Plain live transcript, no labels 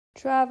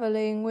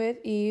Travelling with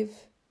Eve.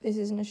 This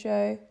isn't a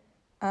show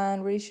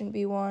and really shouldn't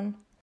be one.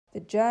 The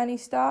journey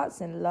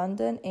starts in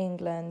London,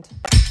 England.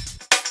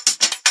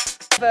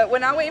 But we're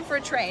now waiting for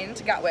a train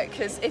to Gatwick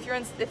because if you're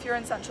in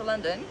central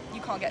London,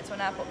 you can't get to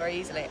an airport very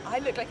easily. I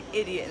look like an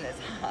idiot in this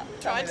hat.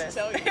 Trying to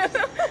tell you.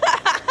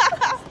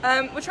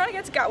 We're trying to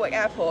get to Gatwick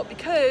Airport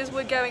because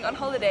we're going on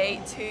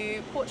holiday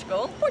to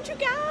Portugal.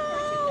 Portugal!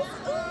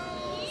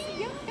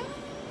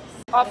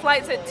 Our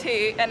flight's at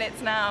 2 and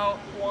it's now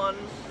 1.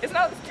 It's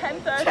now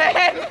 10:30.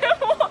 10.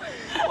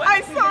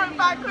 I saw it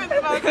backwards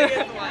and I was like,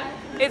 it's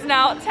 1. It's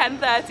now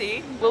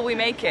 10:30. Will we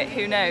make it?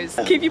 Who knows?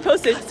 Keep you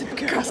posted.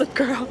 Gossip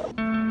girl.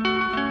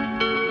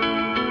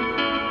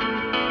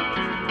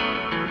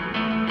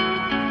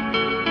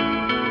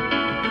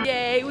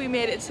 Yay, we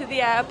made it to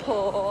the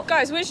airport.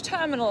 Guys, which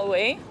terminal are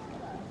we?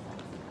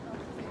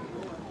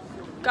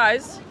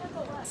 Guys,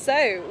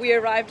 so we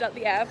arrived at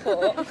the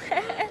airport.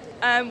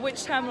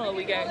 Which terminal are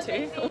we going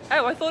to?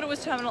 Oh, I thought it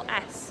was Terminal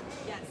S.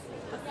 Yes.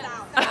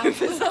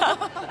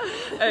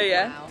 Oh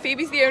yeah.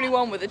 Phoebe's the only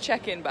one with a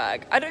check-in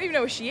bag. I don't even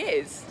know where she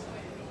is.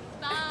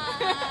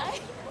 Bye.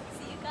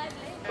 See you guys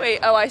later. Wait,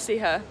 oh I see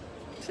her.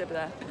 She's over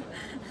there.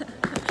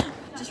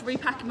 Just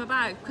repacking my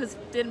bag because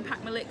didn't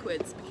pack my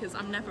liquids because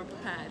I'm never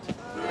prepared.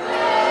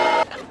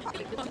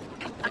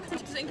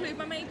 Does it include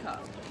my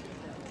makeup?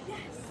 Yes.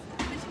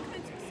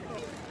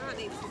 That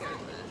needs to go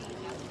there.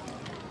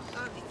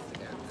 That needs to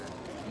go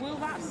there. Will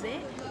that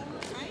zip?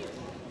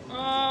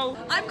 Oh,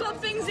 I've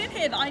got things in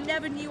here that I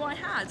never knew I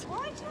had.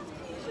 Why do you have to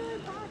use your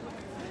bag?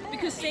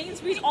 Because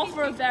Sainsbury's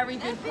offer a very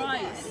good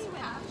price.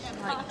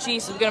 Like,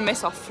 jeez, we're gonna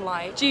miss our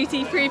flight.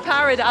 Duty-free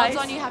paradise.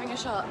 Odds on you having a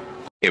shot.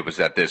 It was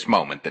at this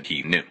moment that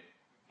he knew.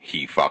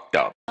 He fucked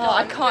up. Oh,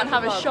 I can't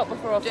have a shot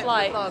before a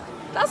flight. Vlog.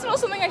 That's not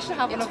something I should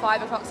have. It's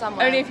 5 o'clock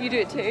somewhere. Only if you do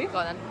it too. Go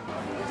on then.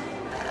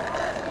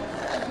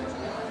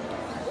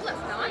 Oh, that's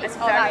nice. It's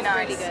very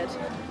nice. Really good.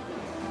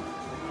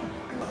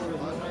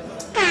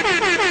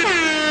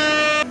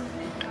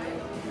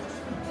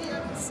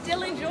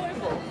 Still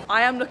enjoyable.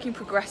 I am looking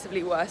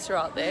progressively worse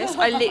throughout this.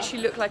 I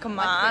literally look like a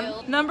man.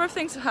 Number of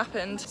things have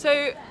happened.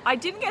 So I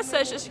didn't get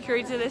searched at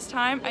security this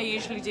time. I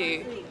usually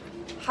do.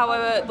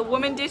 However, the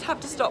woman did have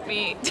to stop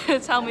me to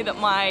tell me that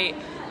my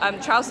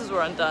trousers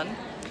were undone.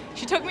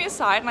 She took me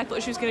aside and I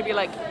thought she was going to be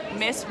like,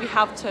 "Miss, we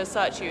have to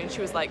search you." And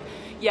she was like,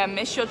 "Yeah,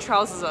 miss, your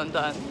trousers are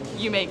undone.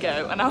 You may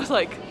go." And I was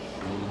like,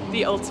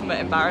 the ultimate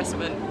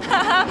embarrassment.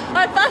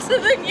 I'm faster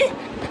than you.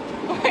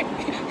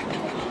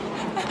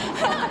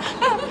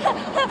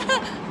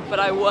 But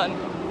I won.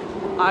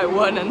 I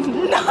won and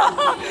no!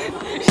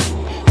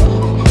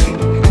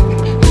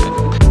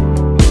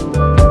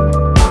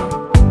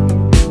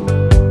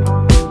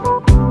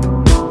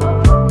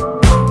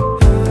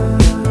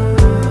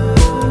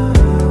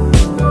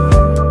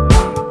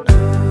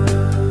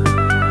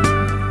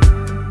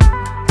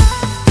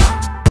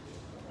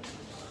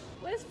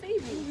 Where's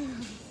Phoebe?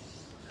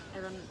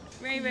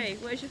 Ray,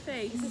 where's your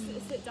face? Is this a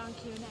sit-down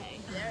Q&A?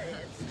 There it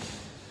is.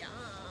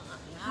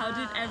 How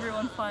did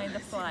everyone find the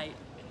flight?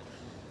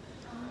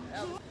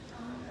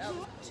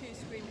 Two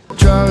screaming.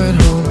 Driving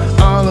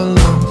home all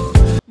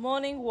alone.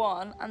 Morning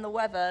 1 and the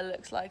weather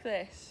looks like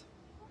this.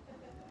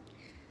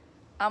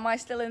 Am I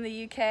still in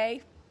the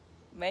UK?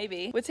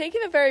 Maybe. We're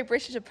taking a very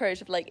British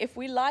approach of like, if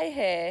we lie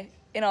here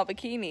in our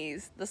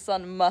bikinis, the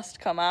sun must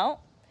come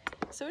out.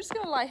 So we're just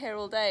gonna lie here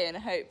all day and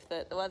hope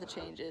that the weather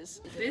changes.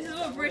 This is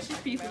what British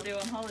people do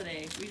on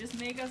holiday. We just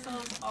make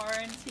ourselves our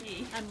own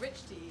tea. And rich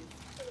teas.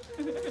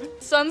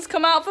 Sun's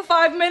come out for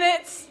 5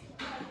 minutes.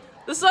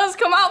 The sun's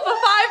come out for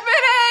 5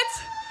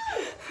 minutes.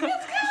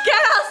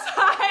 Get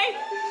outside.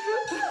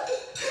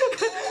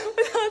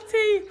 With our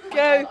tea.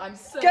 Go. I'm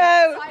so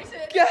go.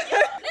 excited. Go.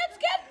 Let's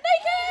get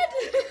naked.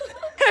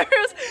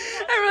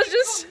 Everyone's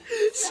just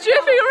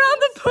stripping around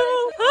the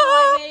pool.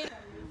 Ah.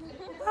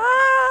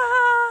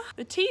 Ah.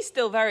 The tea's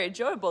still very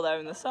enjoyable though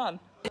in the sun.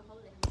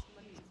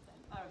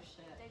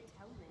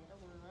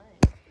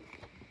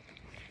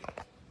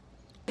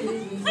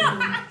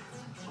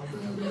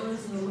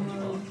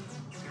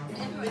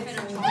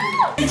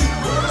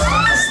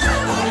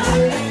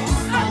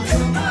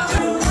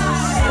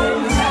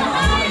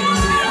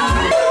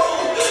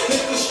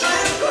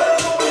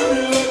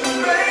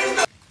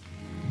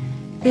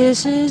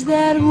 This is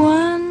that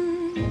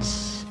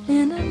once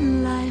in a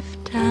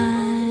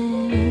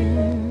lifetime.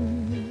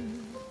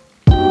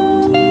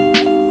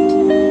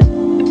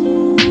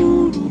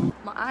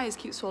 My eyes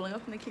keep swelling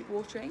up and they keep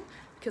watering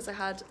because I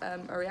had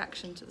a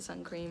reaction to the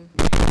sun cream.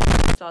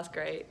 That's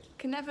great.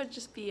 Can never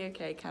just be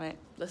okay, can it?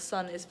 The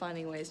sun is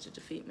finding ways to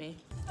defeat me.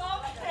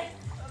 Stop it!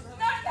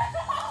 No!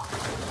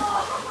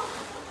 Oh.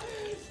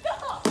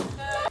 Stop!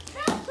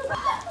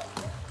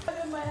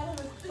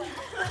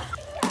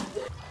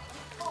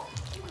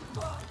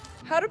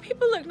 How do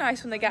people look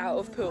nice when they get out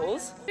of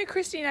pools? You know,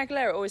 Christina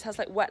Aguilera always has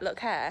like wet look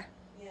hair.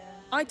 Yeah.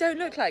 I don't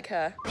look like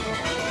her.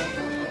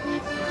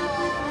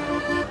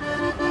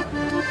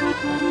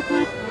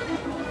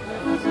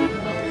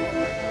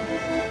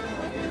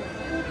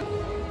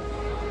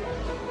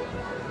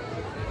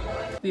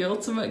 The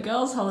ultimate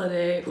girls'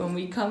 holiday when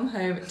we come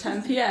home at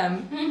 10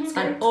 p.m.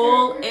 and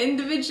all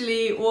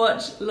individually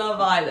watch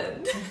Love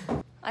Island.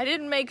 I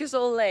didn't make us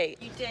all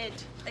late. You did.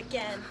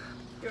 Again.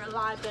 You're a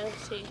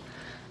liability.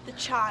 The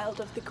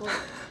child of the group.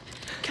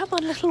 Come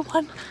on, little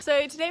one.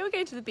 So today we're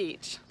going to the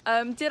beach.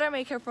 Did I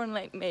make everyone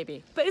late?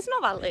 Maybe. But it's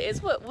not that late.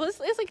 It's what?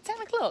 It's like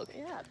 10 o'clock.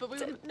 Yeah, but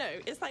no,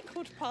 it's like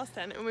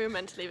 10:15 and we were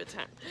meant to leave at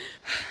 10.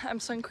 I'm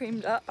sun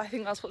creamed up. I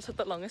think that's what took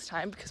the longest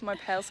time because my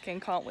pale skin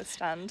can't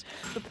withstand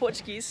the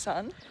Portuguese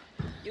sun.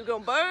 You're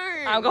gonna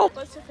burn. I'll go.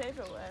 What's your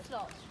favourite word?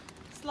 Slot.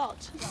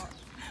 Slot. Slot.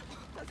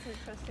 That's an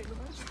interesting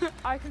word.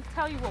 I can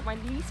tell you what my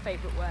least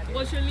favourite word is.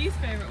 What's your least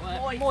favourite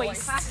word?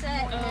 Moist.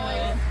 Classic.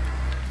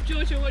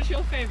 Georgia, what's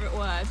your favourite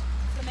word?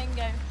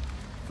 Flamingo.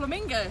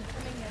 Flamingo.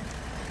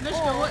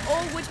 Nushka,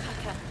 or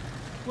woodpecker.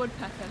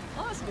 Woodpecker.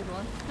 Oh, that's a good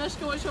one.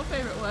 Nushka, what's your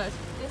favourite word?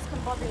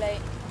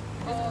 Discombobulate.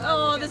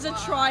 Oh, there's a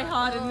try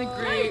hard in the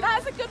group.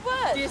 That's a good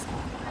word.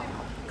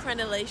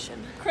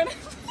 Crenellation.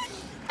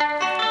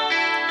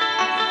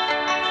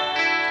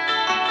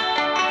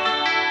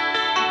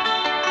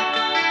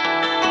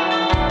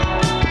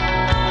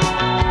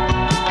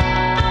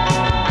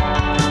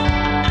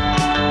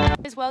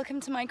 Welcome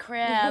to my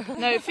crib.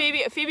 No,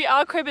 Phoebe,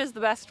 our crib is the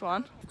best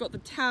one. I've got the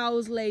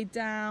towels laid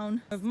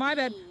down of my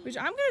bed, which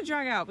I'm gonna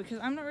drag out because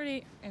I'm not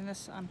really in the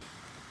sun.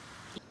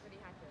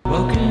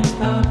 Woken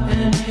up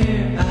and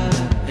here I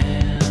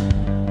am,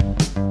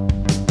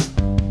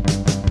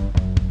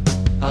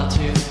 all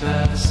too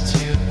fast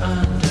to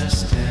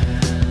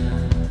understand.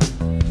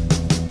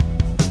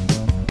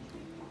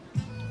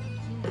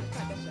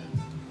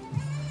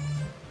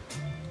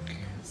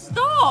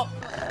 Stop!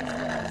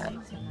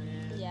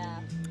 Yeah.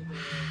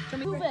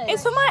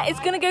 It's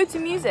gonna go to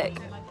music.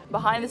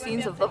 Behind the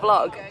scenes of the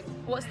vlog.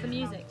 What's the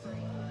music?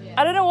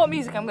 I don't know what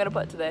music I'm gonna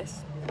put to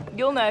this.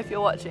 You'll know if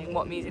you're watching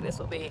what music this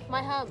will be.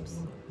 My hubs.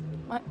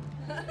 My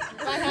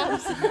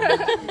hubs.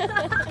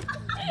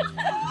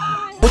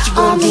 What you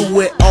gonna do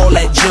with all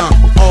that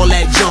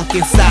junk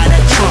inside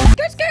that trunk?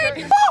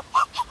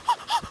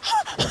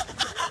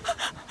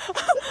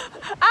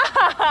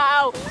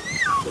 Ow!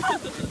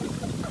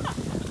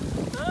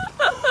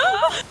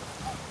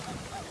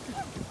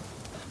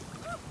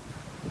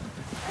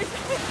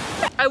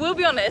 I will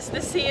be honest,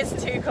 the sea is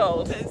too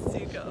cold. It's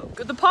too cold.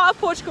 The part of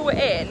Portugal we're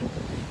in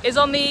is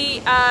on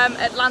the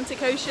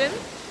Atlantic Ocean,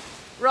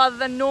 rather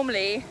than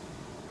normally.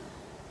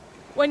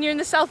 When you're in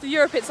the south of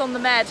Europe, it's on the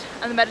Med,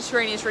 and the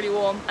Mediterranean is really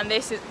warm, and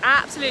this is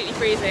absolutely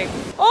freezing.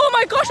 Oh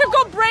my gosh, I've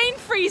got brain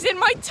freeze in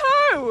my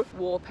toe!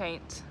 War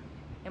paint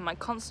in my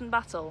constant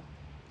battle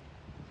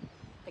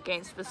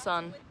against the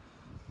sun.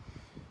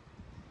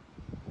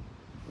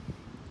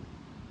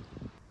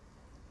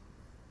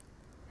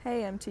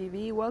 Hey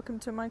MTV, welcome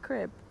to my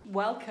crib.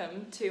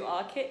 Welcome to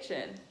our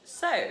kitchen.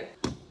 So,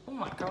 oh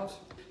my god.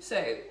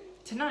 So,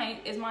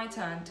 tonight is my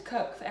turn to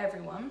cook for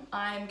everyone.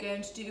 I'm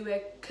going to do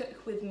a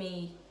cook with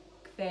me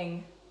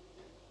thing.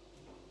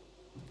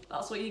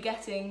 That's what you're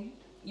getting.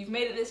 You've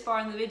made it this far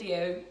in the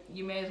video,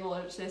 you may as well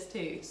watch this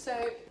too.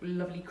 So,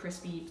 lovely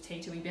crispy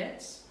potatoey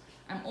bits.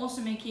 I'm also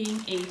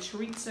making a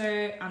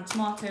chorizo and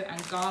tomato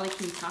and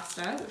garlicky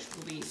pasta, which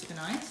will be super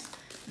nice.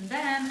 And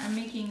then I'm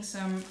making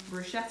some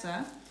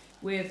bruschetta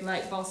with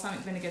like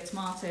balsamic vinegar,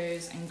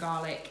 tomatoes and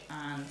garlic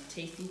and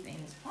tasty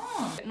things.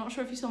 Oh, I'm not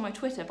sure if you saw my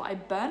Twitter, but I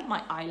burnt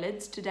my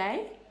eyelids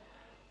today.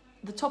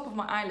 The top of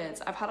my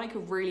eyelids, I've had like a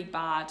really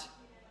bad,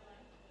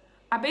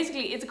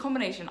 it's a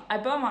combination. I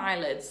burned my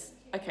eyelids,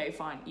 okay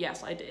fine,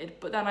 yes I did,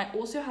 but then I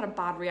also had a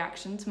bad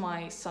reaction to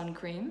my sun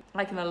cream,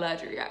 like an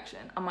allergic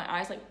reaction, and my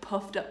eyes like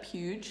puffed up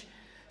huge.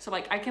 So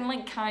like I can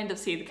like kind of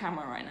see the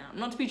camera right now.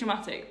 Not to be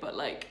dramatic, but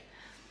like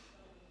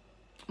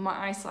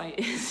my eyesight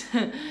is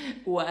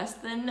worse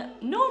than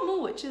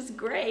normal, which is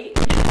great.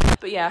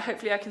 But yeah,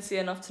 hopefully I can see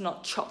enough to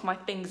not chop my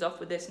fingers off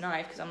with this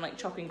knife because I'm like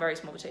chopping very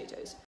small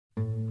potatoes.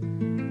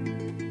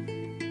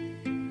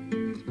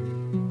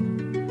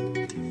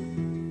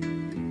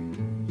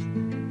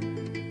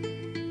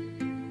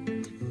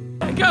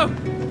 Go!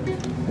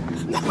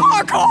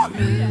 Parkour!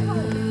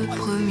 Le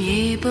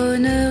premier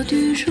bonheur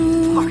du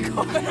jour,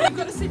 I've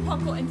got to say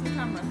parkour into the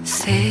camera.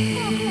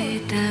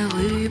 c'est un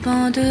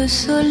ruban de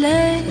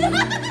soleil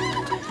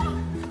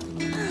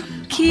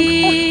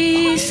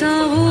qui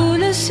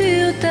s'enroule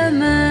sur ta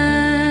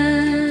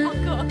main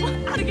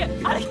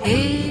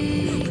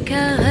et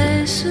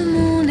caresse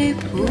mon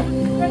épaule.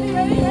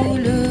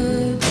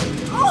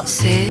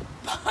 C'est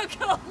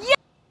Parkour!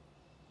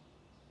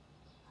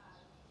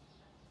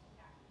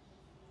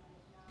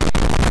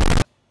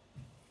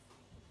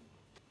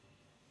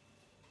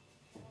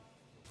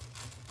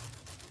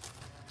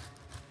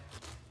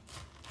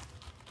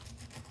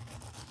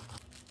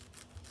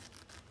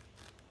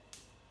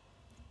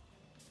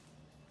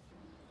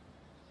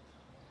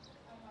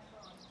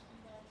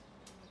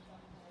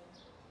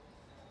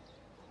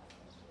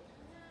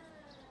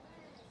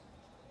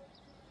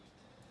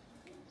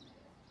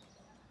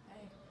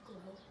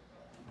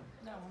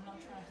 No, I'm not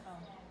trying to film.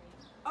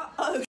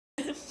 Uh-oh.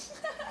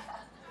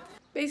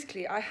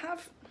 Basically, I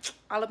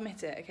I'll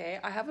admit it, okay?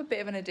 I have a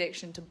bit of an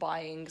addiction to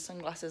buying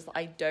sunglasses that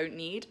I don't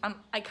need. And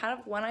I kind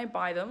of, when I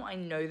buy them, I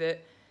know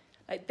that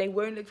like, they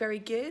won't look very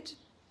good,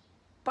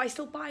 but I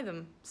still buy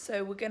them.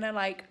 So we're gonna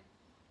like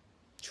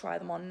try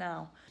them on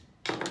now.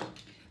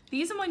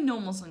 These are my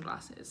normal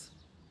sunglasses.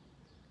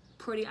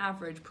 Pretty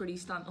average, pretty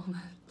standard. Oh,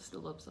 they're still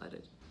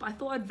lopsided. But I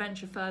thought I'd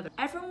venture further.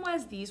 Everyone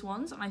wears these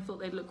ones and I thought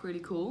they'd look really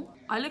cool.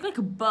 I look like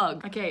a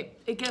bug. Okay,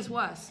 it gets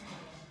worse.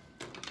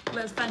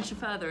 Let's venture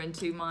further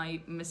into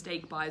my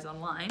mistake buys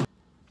online.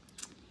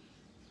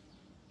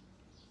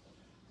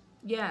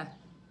 Yeah,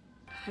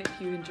 hope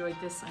you enjoyed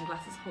this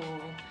sunglasses haul.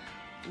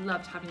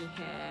 Loved having you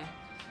here.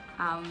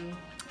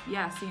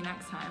 Yeah, see you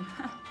next time.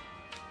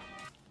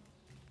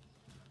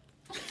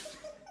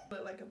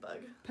 Look like a bug.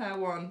 Pair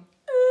one.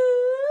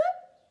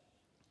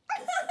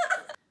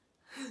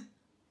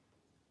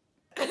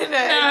 No.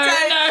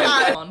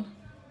 On.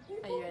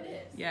 Are you ready?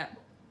 Yeah.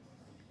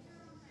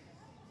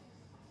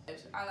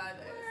 I like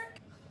this.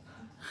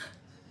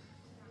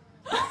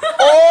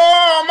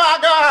 Oh my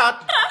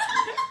God!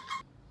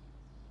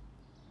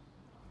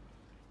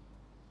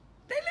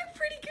 They look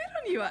pretty good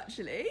on you,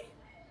 actually.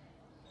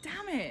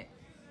 Damn it.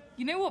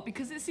 You know what?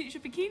 Because it suits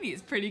your bikini,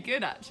 it's pretty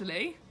good,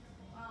 actually.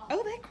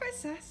 Oh, they're quite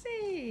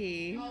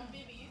sassy. Oh,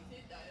 baby, you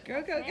did that.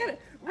 Go, get it.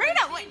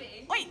 Raina,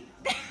 wait.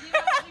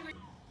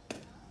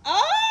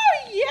 Oh,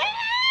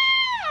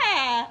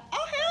 yeah!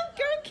 Oh, hell,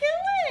 go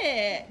kill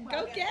it.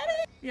 Go get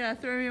it. Yeah,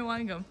 throw me a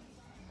wine gum.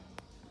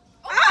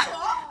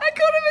 Ah! I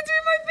caught it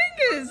between my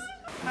fingers.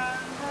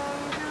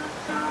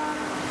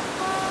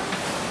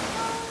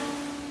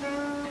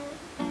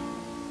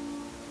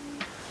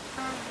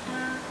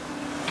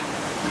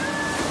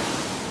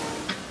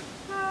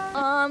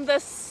 On the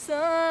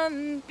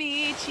sun,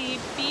 beachy,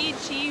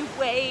 beachy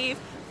wave,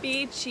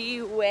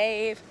 beachy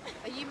wave.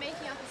 Are you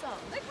making up a song?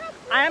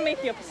 I am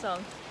making up a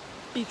song.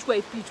 Beach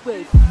wave, beach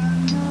wave.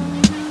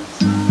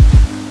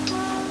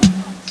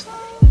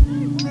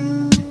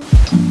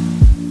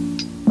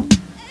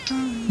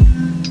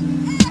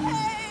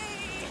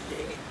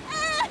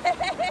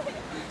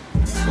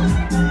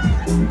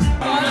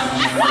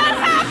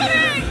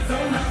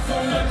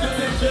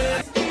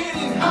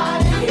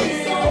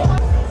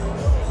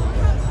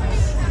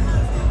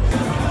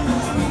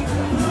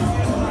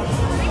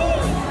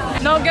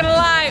 Not gonna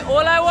lie,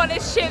 all I want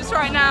is chips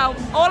right now.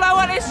 All I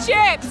want is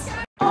chips.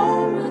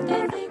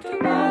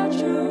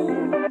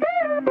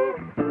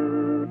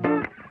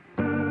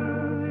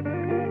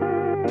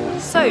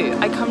 So,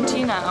 I come to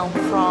you now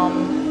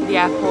from the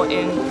airport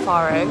in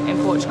Faro, in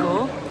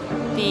Portugal.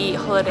 The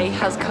holiday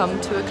has come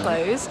to a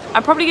close.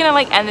 I'm probably gonna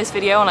like end this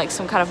video on like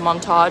some kind of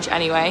montage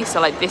anyway,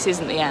 so like this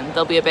isn't the end,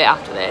 there'll be a bit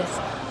after this.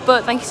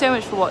 But thank you so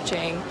much for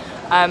watching.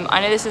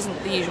 I know this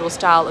isn't the usual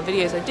style of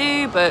videos I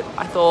do, but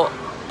I thought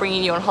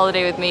bringing you on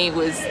holiday with me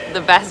was the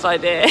best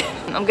idea.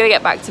 I'm gonna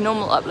get back to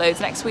normal uploads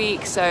next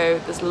week, so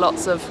there's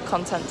lots of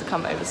content to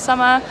come over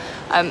summer.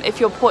 If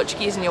you're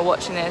Portuguese and you're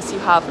watching this, you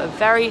have a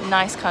very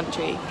nice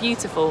country,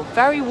 beautiful,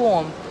 very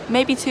warm,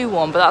 maybe too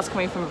warm, but that's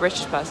coming from a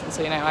British person,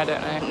 so you know, I don't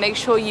know. Make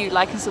sure you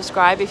like and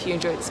subscribe if you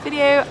enjoyed this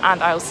video,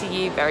 and I will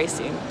see you very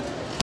soon.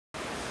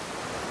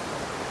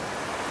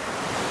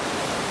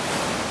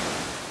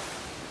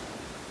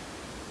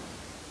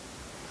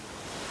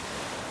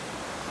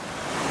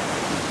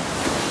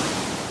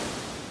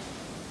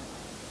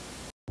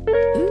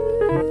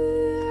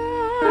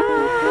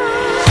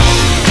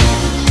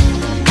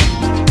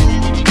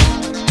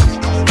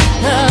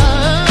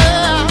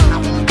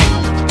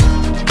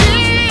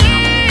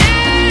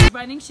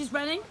 She's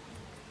running.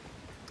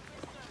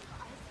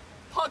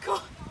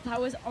 Parkour. That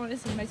was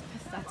honestly the most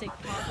pathetic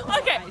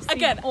part. Okay, I've seen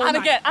again, all and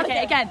night. again, and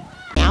Okay, again.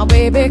 Now,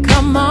 baby,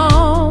 come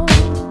on.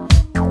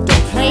 Don't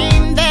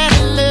claim that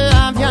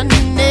love you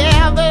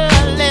never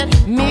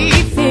let me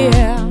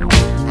feel.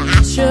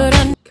 I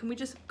should've. Can we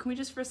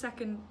just for a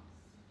second,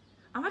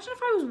 imagine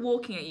if I was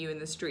walking at you in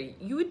the street,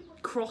 you would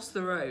cross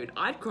the road,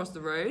 I'd cross the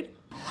road.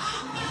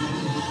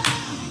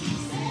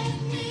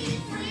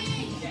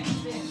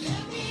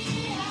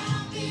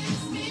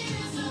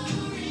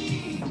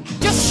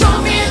 Just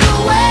show me the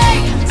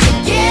way to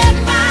get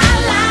my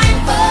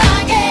life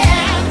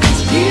again.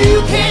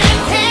 You can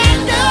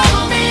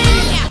handle me.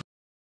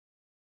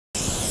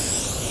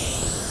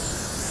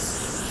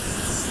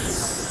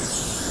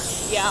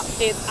 Yeah,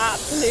 it's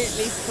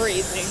absolutely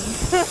freezing.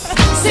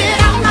 Sit